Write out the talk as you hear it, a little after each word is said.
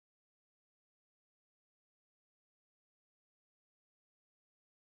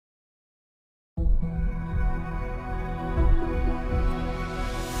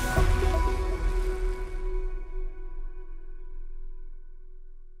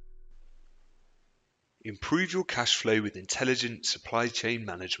Improve your cash flow with intelligent supply chain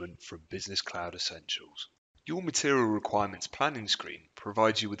management from Business Cloud Essentials. Your material requirements planning screen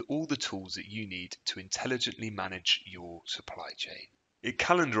provides you with all the tools that you need to intelligently manage your supply chain. It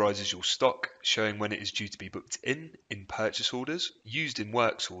calendarizes your stock, showing when it is due to be booked in purchase orders, used in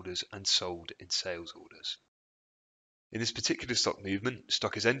works orders, and sold in sales orders. In this particular stock movement,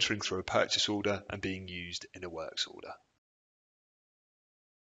 stock is entering through a purchase order and being used in a works order.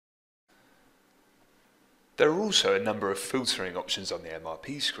 There are also a number of filtering options on the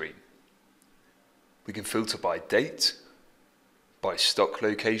MRP screen. We can filter by date, by stock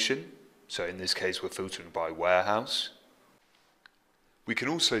location, so in this case we're filtering by warehouse. We can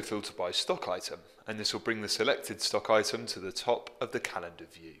also filter by stock item, and this will bring the selected stock item to the top of the calendar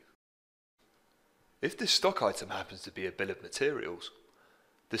view. If this stock item happens to be a bill of materials,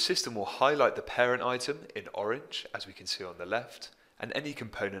 the system will highlight the parent item in orange, as we can see on the left, and any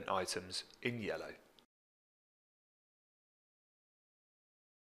component items in yellow.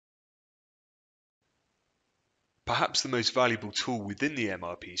 Perhaps the most valuable tool within the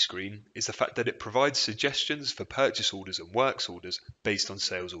MRP screen is the fact that it provides suggestions for purchase orders and works orders based on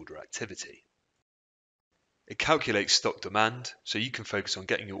sales order activity. It calculates stock demand so you can focus on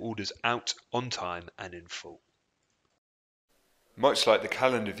getting your orders out on time and in full. Much like the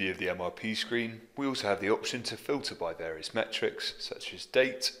calendar view of the MRP screen, we also have the option to filter by various metrics such as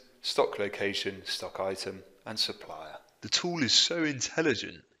date, stock location, stock item, and supplier. The tool is so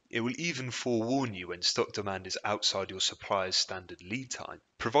intelligent, it will even forewarn you when stock demand is outside your supplier's standard lead time,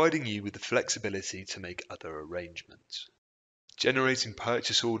 providing you with the flexibility to make other arrangements. Generating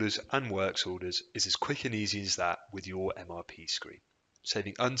purchase orders and works orders is as quick and easy as that with your MRP screen,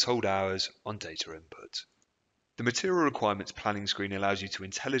 saving untold hours on data input. The material requirements planning screen allows you to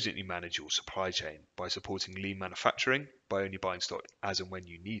intelligently manage your supply chain by supporting lean manufacturing by only buying stock as and when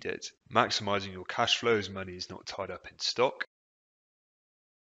you need it, maximizing your cash flow as money is not tied up in stock,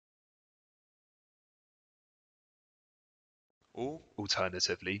 or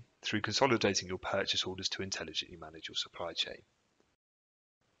alternatively, through consolidating your purchase orders to intelligently manage your supply chain.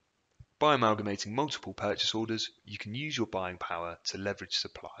 By amalgamating multiple purchase orders, you can use your buying power to leverage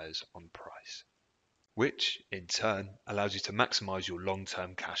suppliers on price, which in turn allows you to maximize your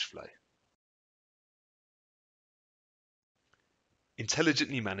long-term cash flow.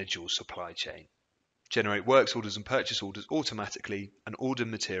 Intelligently manage your supply chain. Generate works orders and purchase orders automatically and order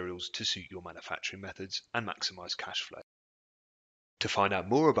materials to suit your manufacturing methods and maximize cash flow. To find out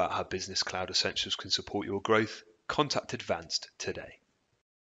more about how Business Cloud Essentials can support your growth, contact Advanced today.